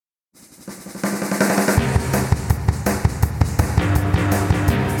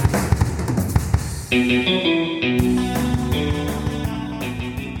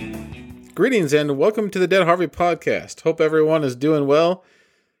Greetings and welcome to the Dead Harvey podcast. Hope everyone is doing well.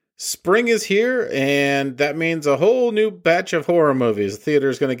 Spring is here, and that means a whole new batch of horror movies. The theater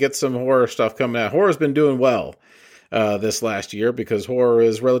is going to get some horror stuff coming out. Horror's been doing well this last year because horror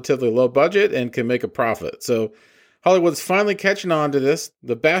is relatively low budget and can make a profit. So Hollywood's finally catching on to this.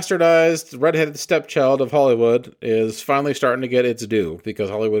 The bastardized, redheaded stepchild of Hollywood is finally starting to get its due because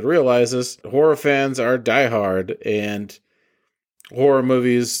Hollywood realizes horror fans are diehard and horror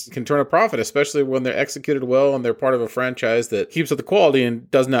movies can turn a profit, especially when they're executed well and they're part of a franchise that keeps up the quality and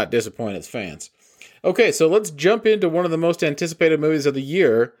does not disappoint its fans. Okay, so let's jump into one of the most anticipated movies of the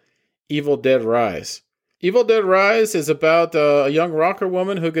year, Evil Dead Rise. Evil Dead Rise is about a young rocker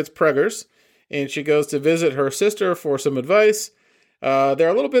woman who gets preggers, and she goes to visit her sister for some advice. They're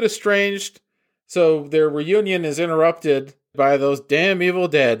a little bit estranged, so their reunion is interrupted by those damn Evil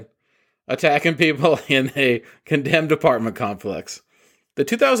Dead attacking people in a condemned apartment complex. The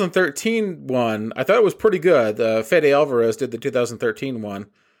 2013 one, I thought it was pretty good. Fede Alvarez did the 2013 one.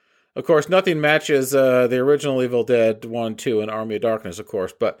 Of course, nothing matches the original Evil Dead 1, 2, and Army of Darkness, of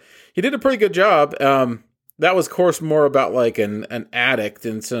course. But he did a pretty good job. That was, of course, more about like an addict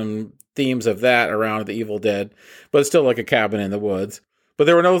and some themes of that around the Evil Dead. But it's still like a cabin in the woods. But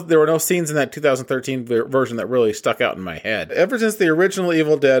there were no scenes in that 2013 version that really stuck out in my head. Ever since the original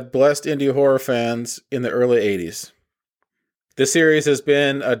Evil Dead blessed indie horror fans in the early 80s, this series has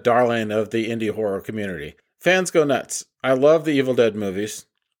been a darling of the indie horror community. Fans go nuts. I love the Evil Dead movies.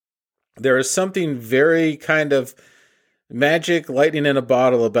 There is something very kind of magic, lightning in a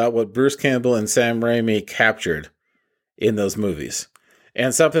bottle about what Bruce Campbell and Sam Raimi captured in those movies.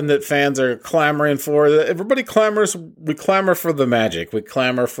 And something that fans are clamoring for. Everybody clamors. We clamor for the magic. We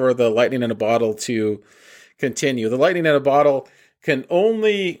clamor for the lightning in a bottle to continue. The lightning in a bottle can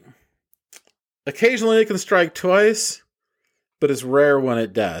only... Occasionally it can strike twice, but it's rare when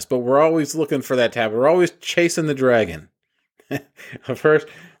it does. But we're always looking for that to happen. We're always chasing the dragon.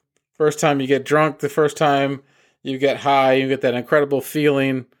 First time you get drunk, the first time you get high, you get that incredible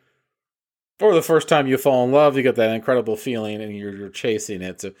feeling. Or the first time you fall in love, you get that incredible feeling and you're chasing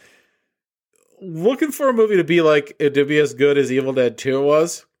it. So looking for a movie to be as good as Evil Dead 2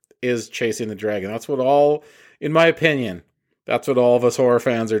 was is chasing the dragon. That's what in my opinion, that's what all of us horror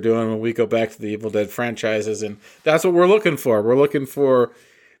fans are doing when we go back to the Evil Dead franchises. And that's what we're looking for. We're looking for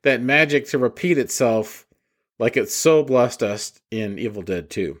that magic to repeat itself like it so blessed us in Evil Dead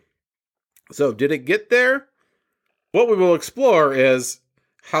 2. So did it get there? What we will explore is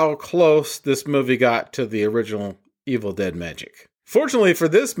how close this movie got to the original Evil Dead magic. Fortunately for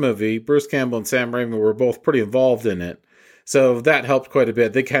this movie, Bruce Campbell and Sam Raimi were both pretty involved in it, so that helped quite a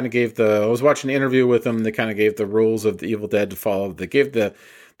bit. They kind of gave I was watching an interview with them, they kind of gave the rules of the Evil Dead to follow. They gave the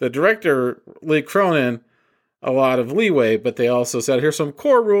director, Lee Cronin, a lot of leeway, but they also said, here's some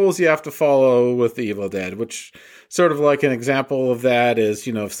core rules you have to follow with the Evil Dead, which sort of like an example of that is,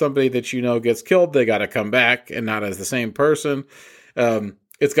 if somebody that gets killed, they got to come back and not as the same person.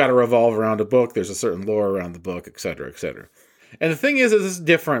 It's got to revolve around a book. There's a certain lore around the book, et cetera, et cetera. And the thing is it's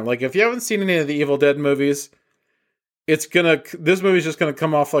different. Like, if you haven't seen any of the Evil Dead movies, this movie's just going to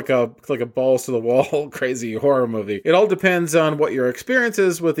come off like a balls to the wall crazy horror movie. It all depends on what your experience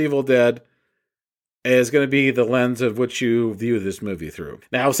is with Evil Dead is going to be the lens of which you view this movie through.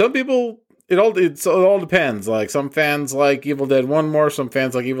 Now, some people, it all depends. Like, some fans like Evil Dead 1 more, some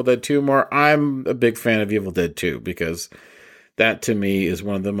fans like Evil Dead 2 more. I'm a big fan of Evil Dead 2 because that, to me, is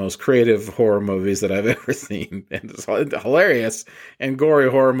one of the most creative horror movies that I've ever seen. And it's hilarious and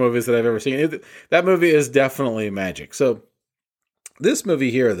gory horror movies that I've ever seen. That movie is definitely magic. So, this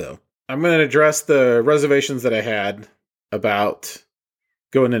movie here, though, I'm going to address the reservations that I had about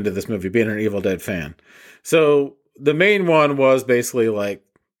going into this movie, being an Evil Dead fan. So, the main one was basically like,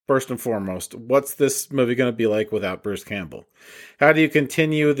 first and foremost, what's this movie going to be like without Bruce Campbell? How do you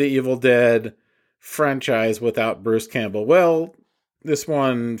continue the Evil Dead franchise without Bruce Campbell? Well, this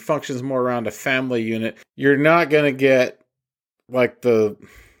one functions more around a family unit. You're not going to get like the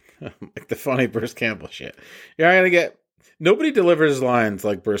funny Bruce Campbell shit. You're not going to get... Nobody delivers lines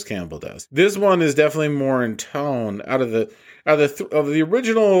like Bruce Campbell does. This one is definitely more in tone out of the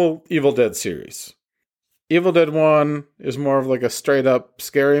original Evil Dead series. Evil Dead 1 is more of like a straight up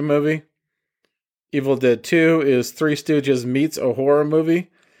scary movie. Evil Dead 2 is Three Stooges meets a horror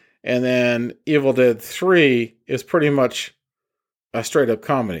movie. And then Evil Dead 3 is pretty much a straight up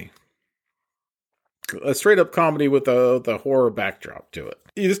comedy. A straight up comedy with the horror backdrop to it.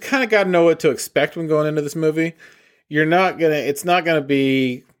 You just kind of got to know what to expect when going into this movie. It's not gonna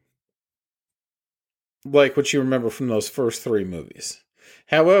be like what you remember from those first three movies.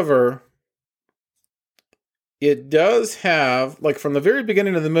 However, it does have, like from the very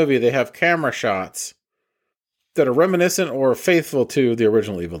beginning of the movie, they have camera shots that are reminiscent or faithful to the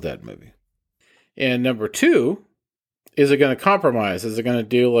original Evil Dead movie. And number two, is it going to compromise? Is it going to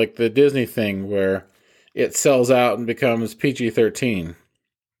do like the Disney thing where it sells out and becomes PG-13?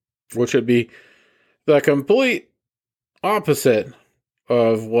 Which would be the complete opposite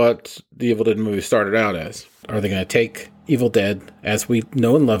of what the Evil Dead movie started out as. Are they going to take Evil Dead as we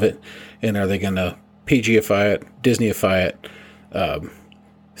know and love it, and are they going to PG-ify it, Disney-ify it,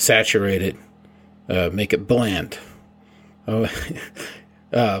 saturate it, make it bland? Well,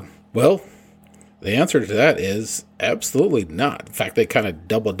 the answer to that is absolutely not. In fact, they kind of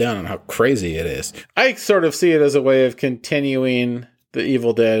doubled down on how crazy it is. I sort of see it as a way of continuing the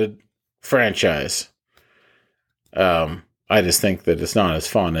Evil Dead franchise. I just think that it's not as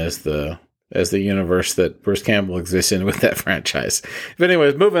fun as the universe that Bruce Campbell exists in with that franchise. But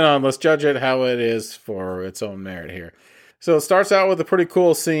anyways, moving on, let's judge it how it is for its own merit here. So it starts out with a pretty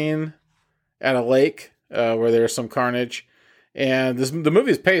cool scene at a lake where there's some carnage, and the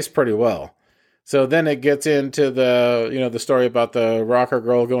movie's paced pretty well. So then it gets into the story about the rocker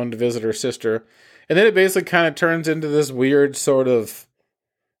girl going to visit her sister, and then it basically kind of turns into this weird sort of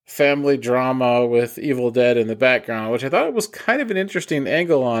family drama with Evil Dead in the background, which I thought was kind of an interesting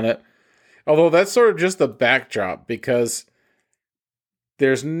angle on it. Although that's sort of just the backdrop, because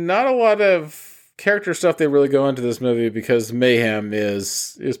there's not a lot of character stuff they really go into this movie, because mayhem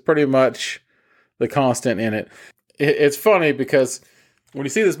is pretty much the constant in it. It's funny because when you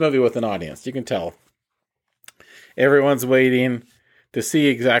see this movie with an audience, you can tell everyone's waiting to see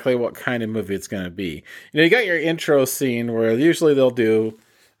exactly what kind of movie it's going to be. You got your intro scene where usually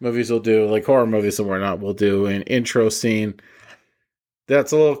movies will do, like horror movies and whatnot, will do an intro scene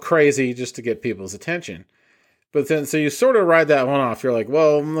that's a little crazy just to get people's attention. But then, so you sort of ride that one off. You're like,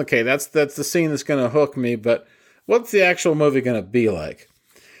 well, okay, that's the scene that's going to hook me, but what's the actual movie going to be like?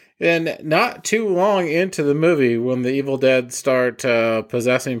 And not too long into the movie, when the Evil Dead start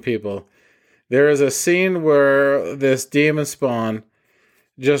possessing people, there is a scene where this demon spawn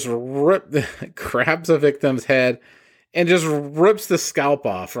just grabs a victim's head and just rips the scalp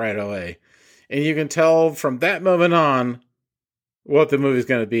off right away. And you can tell from that moment on what the movie's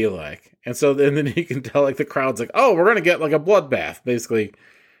going to be like. And then you can tell, like, the crowd's like, oh, we're going to get like a bloodbath, basically.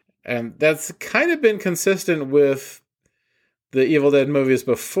 And that's kind of been consistent with the Evil Dead movies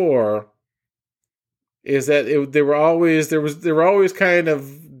before, is that they were always kind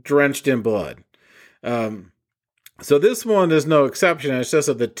of drenched in blood. So this one is no exception. It's just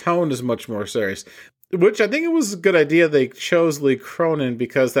that the tone is much more serious. Which I think it was a good idea they chose Lee Cronin,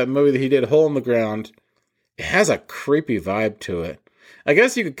 because that movie that he did, Hole in the Ground, it has a creepy vibe to it. I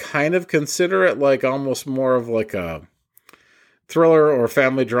guess you could kind of consider it like almost more of like a thriller or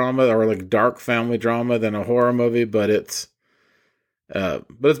family drama, or like dark family drama, than a horror movie. But it's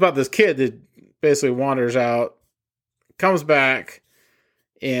about this kid that basically wanders out, comes back,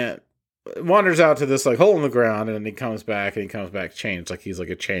 and wanders out to this like hole in the ground, and he comes back changed, like he's like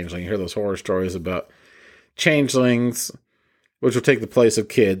a changeling. You hear those horror stories about changelings, which will take the place of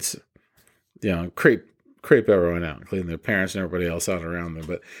kids, creep everyone out, including their parents and everybody else out around them.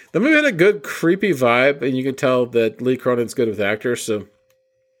 But the movie had a good creepy vibe, and you can tell that Lee Cronin's good with actors, so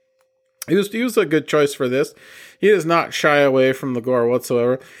he was a good choice for this. He does not shy away from the gore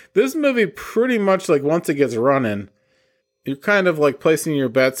whatsoever. This movie pretty much, like, once it gets running, you're kind of like placing your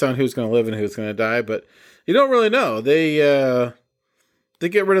bets on who's going to live and who's going to die, but you don't really know. They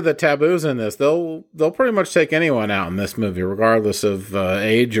get rid of the taboos in this. They'll pretty much take anyone out in this movie, regardless of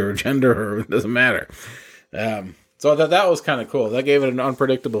age or gender, or it doesn't matter. So I thought that was kind of cool. That gave it an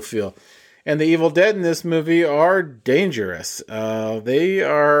unpredictable feel. And the Evil Dead in this movie are dangerous. They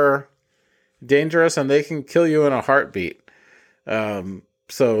are dangerous, and they can kill you in a heartbeat.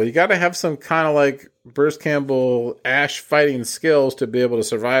 So you got to have some kind of like Bruce Campbell Ash fighting skills to be able to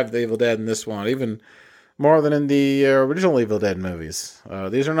survive the Evil Dead in this one, even more than in the original Evil Dead movies.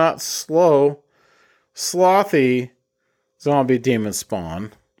 These are not slow, slothy zombie demon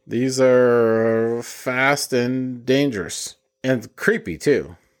spawn. These are fast and dangerous and creepy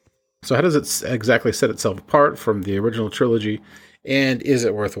too. So how does it exactly set itself apart from the original trilogy, and is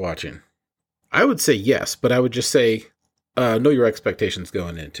it worth watching? I would say yes, but I would just say know your expectations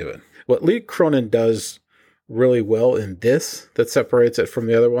going into it. What Lee Cronin does really well in this, that separates it from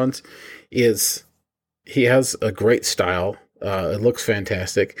the other ones, is he has a great style. It looks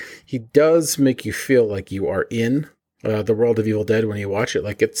fantastic. He does make you feel like you are in the world of Evil Dead when you watch it,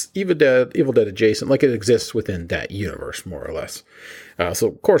 like it's Evil Dead adjacent, like it exists within that universe, more or less. So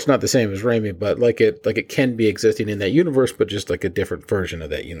of course not the same as Raimi, but like it can be existing in that universe, but just like a different version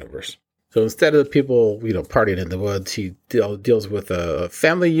of that universe. So instead of the people, partying in the woods, he deals with a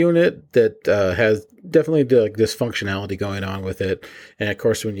family unit that has definitely dysfunctionality going on with it. And of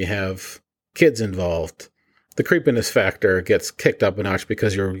course, when you have kids involved, the creepiness factor gets kicked up a notch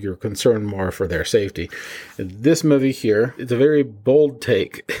because you're concerned more for their safety. This movie here, it's a very bold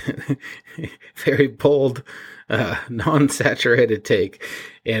take, very bold, non-saturated take.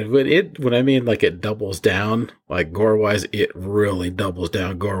 And when I mean like it doubles down, like gore-wise, it really doubles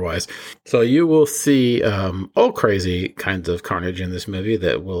down gore-wise. So you will see all crazy kinds of carnage in this movie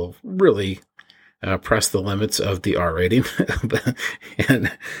that will really press the limits of the R rating.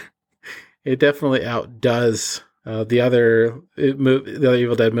 And it definitely outdoes the other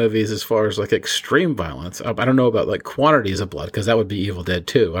Evil Dead movies as far as like extreme violence. I don't know about like quantities of blood, because that would be Evil Dead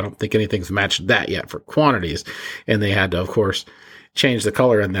 2. I don't think anything's matched that yet for quantities. And they had to, of course, change the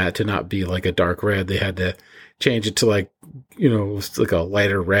color in that to not be like a dark red. They had to change it to like, like a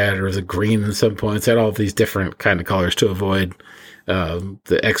lighter red or a green at some points. They had all these different kind of colors to avoid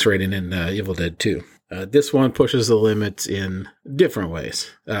the X rating in Evil Dead 2. This one pushes the limits in different ways.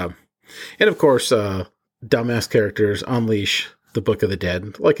 And of course, dumbass characters unleash the Book of the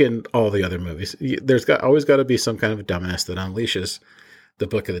Dead, like in all the other movies. There's always got to be some kind of a dumbass that unleashes the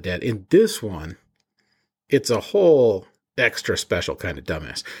Book of the Dead. In this one, it's a whole extra special kind of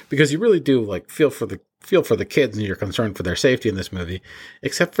dumbass, because you really do like feel for the kids, and you're concerned for their safety in this movie,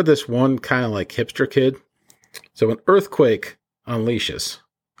 except for this one kind of like hipster kid. So an earthquake unleashes.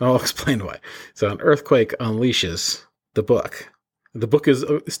 I'll explain why. So an earthquake unleashes the book. The book is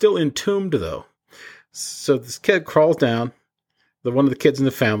still entombed, though. So this kid crawls down. One of the kids in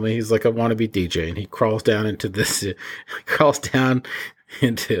the family, he's like a wannabe DJ, and he crawls down into this. Crawls down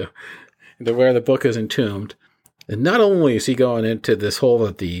into where the book is entombed. And not only is he going into this hole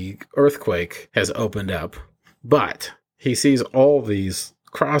that the earthquake has opened up, but he sees all these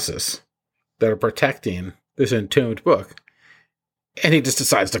crosses that are protecting this entombed book. And he just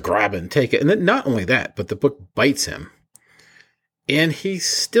decides to grab it and take it. And then not only that, but the book bites him. And he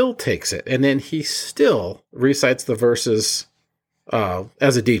still takes it. And then he still recites the verses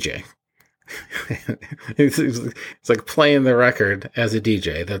as a DJ. It's like playing the record as a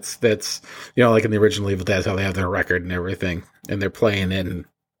DJ. That's like in the original Evil Dead, how they have their record and everything, and they're playing it, and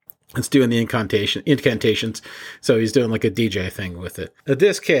it's doing the incantations. So he's doing like a DJ thing with it.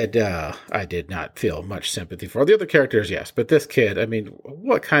 This kid, I did not feel much sympathy for. The other characters, yes, but this kid, I mean,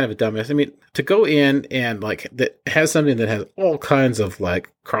 what kind of a dumbass? I mean, to go in and like that has something that has all kinds of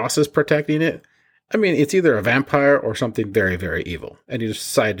like crosses protecting it. I mean, it's either a vampire or something very, very evil. And you just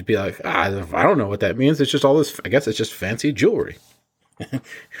decide to be like, I don't know what that means. It's just all this, I guess it's just fancy jewelry.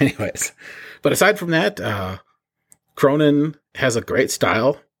 Anyways, but aside from that, Cronin has a great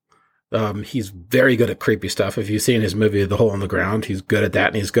style. He's very good at creepy stuff. If you've seen his movie, The Hole in the Ground, he's good at that.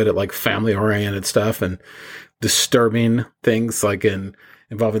 And he's good at like family oriented stuff and disturbing things like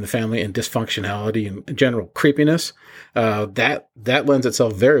involving the family and dysfunctionality and general creepiness. That lends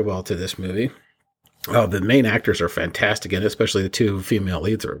itself very well to this movie. The main actors are fantastic, and especially the two female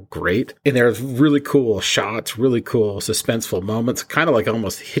leads are great. And there's really cool shots, really cool suspenseful moments, kind of like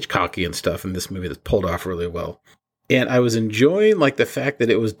almost Hitchcocky and stuff in this movie that's pulled off really well. And I was enjoying like the fact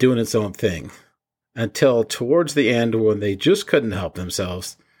that it was doing its own thing until towards the end, when they just couldn't help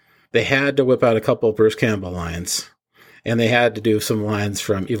themselves. They had to whip out a couple of Bruce Campbell lines, and they had to do some lines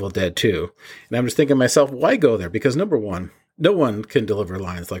from Evil Dead 2. And I'm just thinking to myself, why go there? Because number one, no one can deliver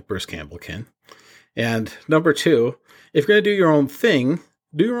lines like Bruce Campbell can. And number two, if you're going to do your own thing,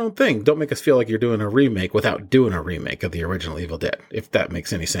 do your own thing. Don't make us feel like you're doing a remake without doing a remake of the original Evil Dead, if that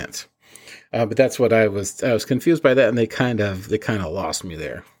makes any sense. But that's what I was confused by that, and they kind of lost me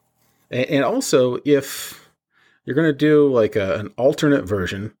there. And also, if you're going to do like an alternate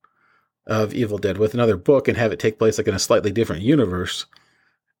version of Evil Dead with another book and have it take place like in a slightly different universe,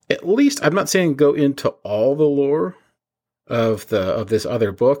 at least, I'm not saying go into all the lore of this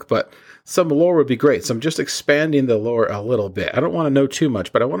other book, but some lore would be great. So I'm just expanding the lore a little bit. I don't want to know too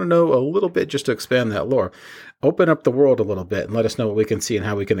much, but I want to know a little bit just to expand that lore. Open up the world a little bit and let us know what we can see and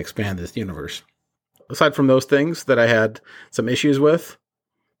how we can expand this universe. Aside from those things that I had some issues with,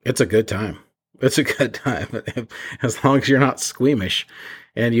 it's a good time. It's a good time. As long as you're not squeamish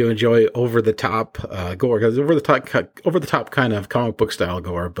and you enjoy over-the-top gore. Because over-the-top kind of comic book style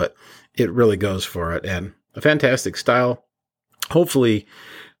gore, but it really goes for it. And a fantastic style. Hopefully,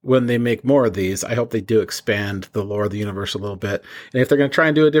 when they make more of these, I hope they do expand the lore of the universe a little bit. And if they're going to try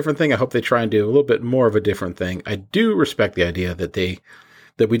and do a different thing, I hope they try and do a little bit more of a different thing. I do respect the idea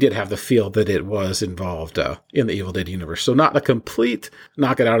that we did have the feel that it was involved in the Evil Dead universe. So not a complete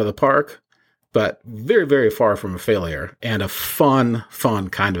knock it out of the park, but very, very far from a failure, and a fun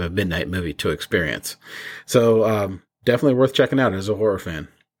kind of a midnight movie to experience. So definitely worth checking out as a horror fan.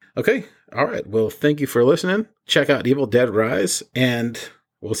 Okay, all right. Well, thank you for listening. Check out Evil Dead Rise, and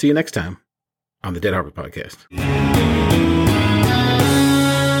we'll see you next time on the Dead Harbor Podcast.